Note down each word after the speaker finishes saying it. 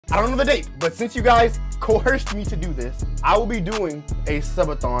I don't know the date, but since you guys coerced me to do this, I will be doing a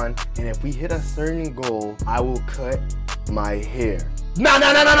subathon, and if we hit a certain goal, I will cut my hair. No,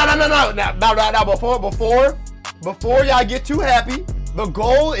 before y'all get too happy, the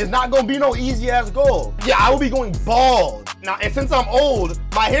goal is not gonna be no easy ass goal. Yeah, I will be going bald. Now, and since I'm old,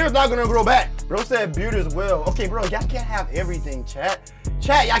 my hair is not gonna grow back. Bro said beard as well. Okay, bro, y'all can't have everything, chat.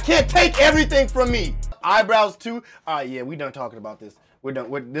 Chat, y'all can't take everything from me. Eyebrows too. All right, yeah, we done talking about this. We're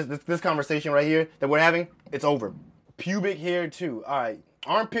done with this conversation right here that we're having. It's over. Pubic hair too. All right,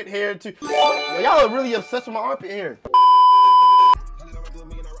 armpit hair too. Y'all are really obsessed with my armpit hair.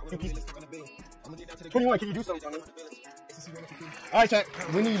 21, can you do something? All right, chat.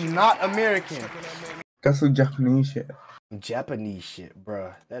 We need not American. Got some Japanese shit. Japanese shit,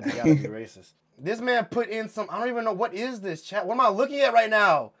 bruh. That gotta be racist. This man put in some, I don't even know, what is this, chat? What am I looking at right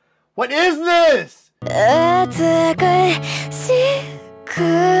now? What is this?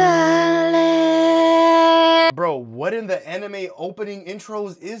 Bro, what in the anime opening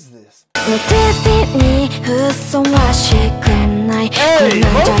intros is this? Hey,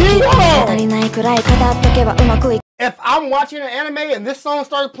 if I'm watching an anime and this song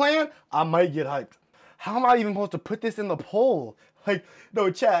starts playing, I might get hyped. How am I even supposed to put this in the poll? Like, no,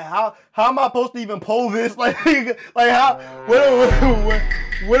 chat, how am I supposed to even poll this? Like how, what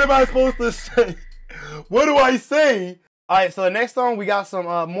am I supposed to say? What do I say? All right, so the next song, we got some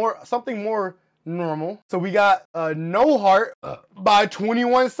something more normal. So we got No Heart by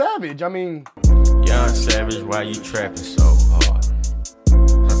 21 Savage. I mean, Young Savage, why you trapping so hard?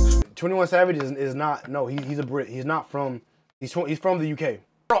 21 Savage is not, no, he's a Brit. He's not from, he's from the UK.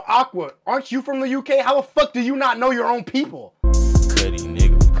 Bro, Aqua, aren't you from the UK? How the fuck do you not know your own people? Cuddy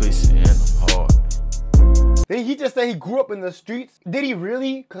nigga, pussy, and I'm hard. Did he just say he grew up in the streets? Did he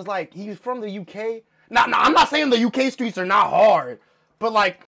really? Cause like, he's from the UK. Nah, I'm not saying the UK streets are not hard. But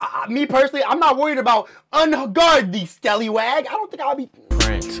like, me personally, I'm not worried about unguard the scallywag. I don't think I'll be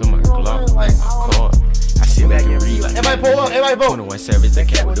praying to my Glock. Like, I sit back and read like everybody pull up, everybody vote. 21 Savage, the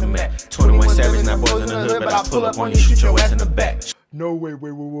cat with the mat. 21 Savage, not boys in the hood, but I pull up on you, shoot your ass in the back. No,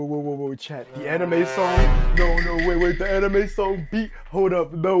 wait, chat. The anime song? No, wait, the anime song beat. Hold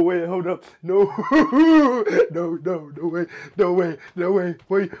up, no, wait, hold up. No,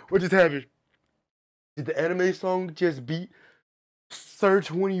 wait, what just happened? Did the anime song just beat Sir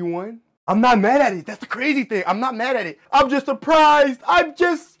 21? I'm not mad at it. That's the crazy thing. I'm not mad at it. I'm just surprised. I'm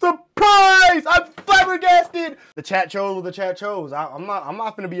flabbergasted. The chat chose what the chat chose. I'm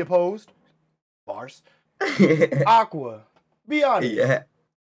not gonna be opposed. Bars. Aqua, be honest. Yeah.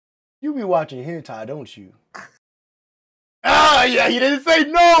 You be watching hentai, don't you? Ah, yeah, he didn't say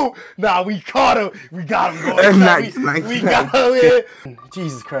no. Nah, we caught him. We got him. Nice. We got him.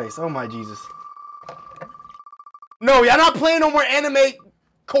 Jesus Christ. Oh my Jesus. No, y'all not playing no more anime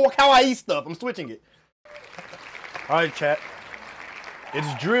kawaii stuff. I'm switching it. Alright, chat.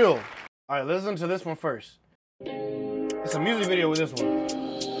 It's drill. Alright, listen to this one first. It's a music video with this one.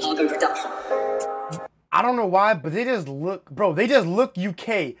 I don't know why, but they just look, bro, they just look UK.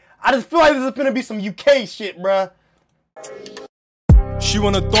 I just feel like this is gonna be some UK shit, bruh. She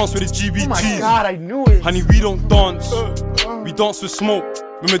wanna dance with the GBG. Oh my god, I knew it. Honey, we don't dance. We dance with smoke.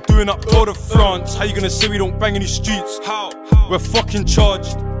 When we're doing up all the France, how you gonna say we don't bang in the streets? How? We're fucking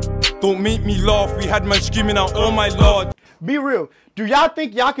charged. Don't make me laugh, we had man screaming out, oh my lord. Be real, do y'all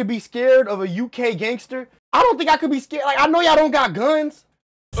think y'all could be scared of a UK gangster? I don't think I could be scared, like I know y'all don't got guns.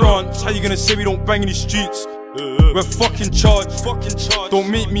 France, how you gonna say we don't bang in the streets? We're fucking charged. Don't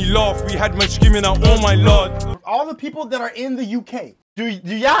make me laugh, we had man screaming out, oh my lord. All the people that are in the UK, do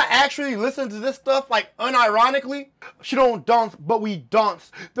y'all actually listen to this stuff like unironically? She don't dance, but we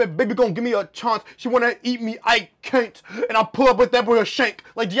dance. The baby gonna give me a chance. She wanna eat me, I can't. And I'll pull up with that boy a shank.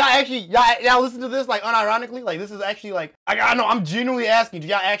 Like, do y'all actually, y'all listen to this like unironically? Like, this is actually like, I know, I'm genuinely asking, do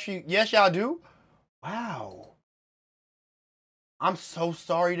y'all actually, yes y'all do? Wow. I'm so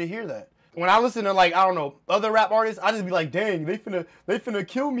sorry to hear that. When I listen to like, I don't know, other rap artists, I just be like, dang, they finna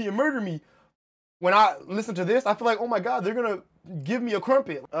kill me and murder me. When I listen to this, I feel like, oh my god, they're gonna give me a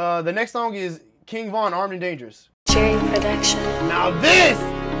crumpet. The next song is King Von, Armed and Dangerous. Cherry Production. Now this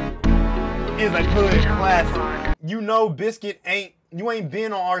is a good classic. You know Biscuit you ain't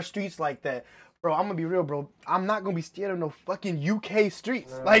been on our streets like that. Bro, I'm gonna be real, bro. I'm not gonna be scared of no fucking UK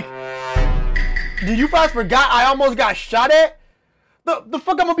streets. Like, did you guys forgot I almost got shot at? The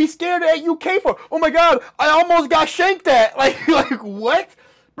fuck I'm gonna be scared at UK for? Oh my god, I almost got shanked at. Like what?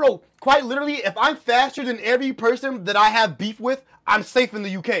 Bro, quite literally, if I'm faster than every person that I have beef with, I'm safe in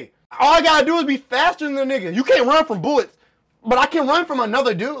the UK. All I gotta do is be faster than the nigga. You can't run from bullets, but I can run from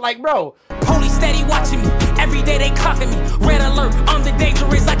another dude. Like, bro. Police steady watching me. Every day they clocking me. Red alert, I'm the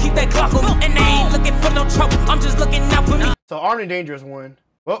dangerous. I keep So Armed and Dangerous won.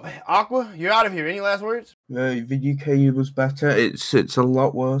 Well, Aqua, you're out of here. Any last words? The UK was better. It's a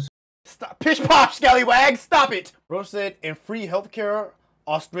lot worse. Stop. Pish posh, scallywag. Stop it. Bro said, in free healthcare,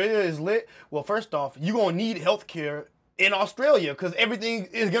 Australia is lit. Well, first off, you gonna need healthcare in Australia because everything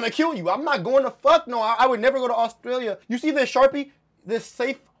is gonna kill you. I'm not going to fuck. No, I would never go to Australia. You see this Sharpie? This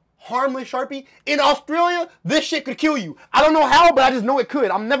safe, harmless Sharpie? In Australia, this shit could kill you. I don't know how, but I just know it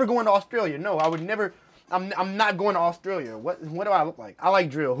could. I'm never going to Australia. No, I would never. I'm not going to Australia. What do I look like? I like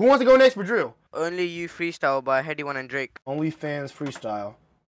drill. Who wants to go next for drill? Only You Freestyle by Heady One and Drake. OnlyFans freestyle.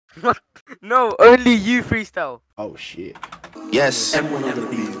 No, Only You Freestyle. Oh shit. Yes.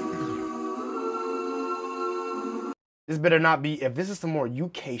 This better not be. If this is some more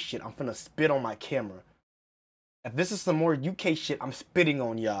UK shit, I'm finna spit on my camera. If this is some more UK shit, I'm spitting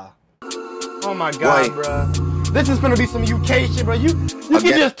on y'all. Oh my god, bruh. This is gonna be some UK shit, bro. You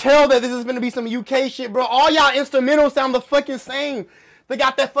can just tell that this is gonna be some UK shit, bro. All y'all instrumentals sound the fucking same. They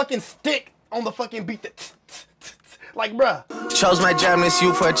got that fucking stick on the fucking beat that like, bruh. Chose my Japanese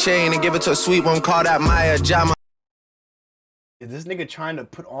you for a chain and give it to a sweet one called out Maya Jama. Is this nigga trying to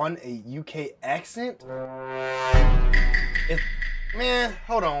put on a UK accent? Man,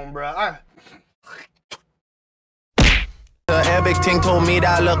 hold on, bruh. The Arabic thing told me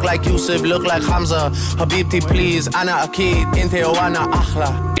that I look like Yusuf, look like Hamza. Habibti, please, Ana Akid, Inte Wana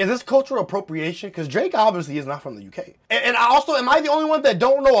Akhla. Is this cultural appropriation? Because Drake obviously is not from the UK. And I also, am I the only one that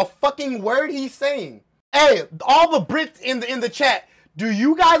don't know a fucking word he's saying? Hey, all the Brits in the chat, do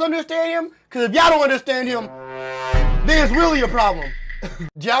you guys understand him? Because if y'all don't understand him, then it's really a problem.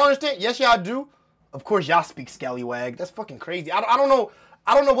 Do y'all understand? Yes, y'all do. Of course, y'all speak scallywag. That's fucking crazy. I don't know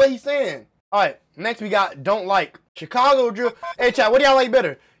what he's saying. All right, next we got Don't Like. Chicago drill. Hey, chat, what do y'all like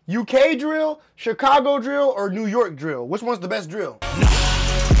better? UK drill, Chicago drill, or New York drill? Which one's the best drill?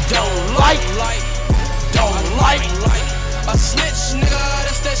 Don't like, don't like, a snitch, nigga,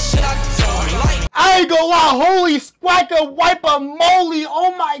 that's that shit I don't like. I ain't gonna lie, holy squacker, wiper moly,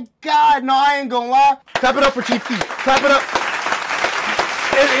 oh my god, no, I ain't gonna lie. Clap it up for Chief Keef, clap it up.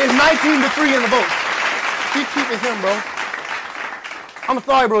 It's 19-3 in the vote. Chief Keef is him, bro. I'm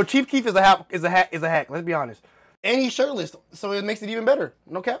sorry, bro, Chief Keef is a hack, let's be honest. And he's shirtless, so it makes it even better,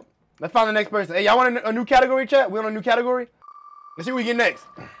 no cap. Let's find the next person. Hey, y'all want a new category, chat? We on a new category? Let's see what we get next.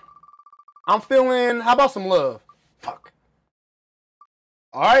 I'm feeling, how about some love? Fuck.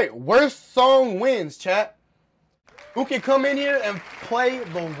 All right, worst song wins, chat. Who can come in here and play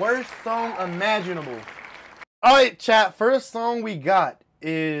the worst song imaginable? All right, chat, first song we got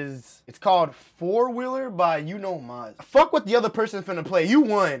is, it's called Four Wheeler by You Know Maz. Fuck what the other person's finna play. You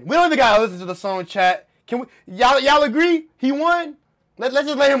won. We don't even gotta listen to the song, chat. Can we, y'all agree? He won? Let's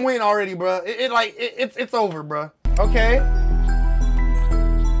just let him win already, bro. It's over, bro. Okay.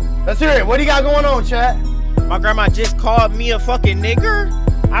 Let's hear it. What do you got going on, chat? My grandma just called me a fucking nigger.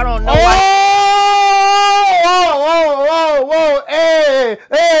 I don't know whoa, hey,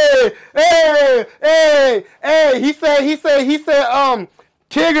 he said,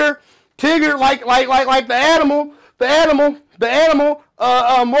 Tigger, like the animal,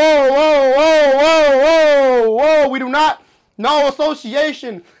 whoa, we do not, no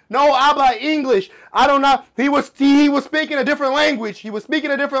association, no habla English, I don't know, he was speaking a different language,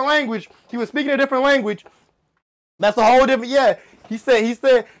 That's a whole different, yeah, he said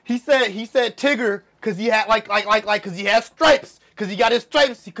Tigger, cause he had, cause he has stripes, cause he got his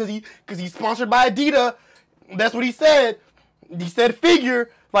stripes, cause he's sponsored by Adidas, that's what he said. He said figure,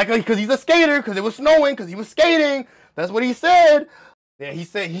 cause he's a skater, cause it was snowing, cause he was skating. That's what he said. Yeah, he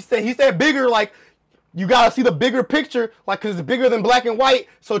said bigger, like you gotta see the bigger picture, cause it's bigger than black and white.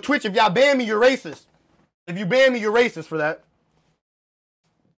 So Twitch, if y'all ban me, you're racist. If you ban me, you're racist for that.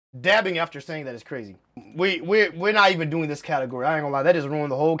 Dabbing after saying that is crazy. We're not even doing this category. I ain't gonna lie, that just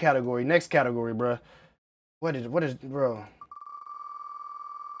ruined the whole category. Next category, bro. What is, bro?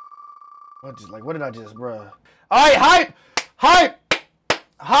 What did I just, bro? All right, hype.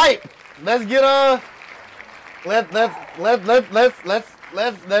 Let's get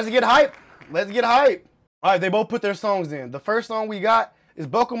let's get hype. All right, they both put their songs in. The first song we got is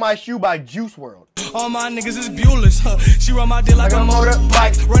 "Buckle My Shoe" by Juice WRLD. All my niggas is Bueller's, huh? She run my dick like a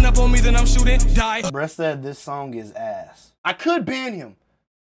motorbike. Run up on me, then I'm shooting, die. Bruh said this song is ass. I could ban him,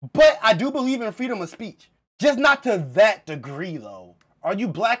 but I do believe in freedom of speech. Just not to that degree, though. Are you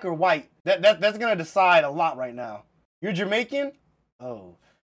black or white? That's gonna decide a lot right now. You're Jamaican? Oh,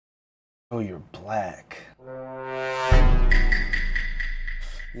 you're black.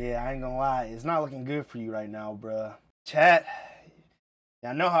 Yeah, I ain't gonna lie. It's not looking good for you right now, bruh. Chat,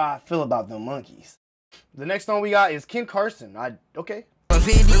 y'all know how I feel about them monkeys. The next song we got is Ken Carson. Okay.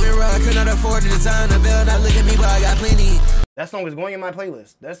 That song is going in my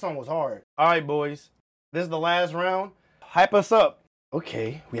playlist. That song was hard. All right, boys. This is the last round. Hype us up.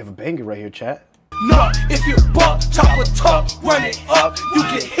 Okay, we have a banger right here, chat. No, if you buck, chop a tuck, run it up, you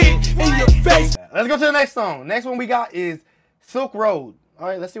get hit in your face. Let's go to the next song. Next one we got is Silk Road. All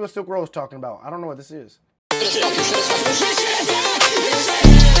right, let's see what Silk Road's talking about. I don't know what this is.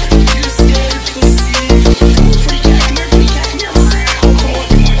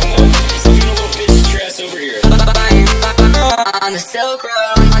 On the Silk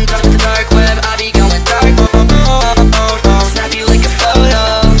Road, on the dark web, I be going dark mode. Snap you like a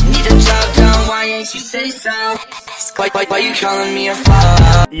photo. Need a job done, why ain't you say so? Why you calling me a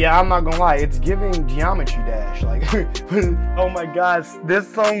flop? Yeah, I'm not gonna lie, it's giving Geometry Dash. Like, oh my gosh, this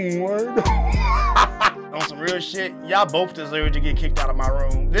song word. On some real shit, y'all both deserve to get kicked out of my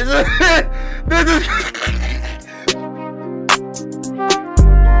room. This is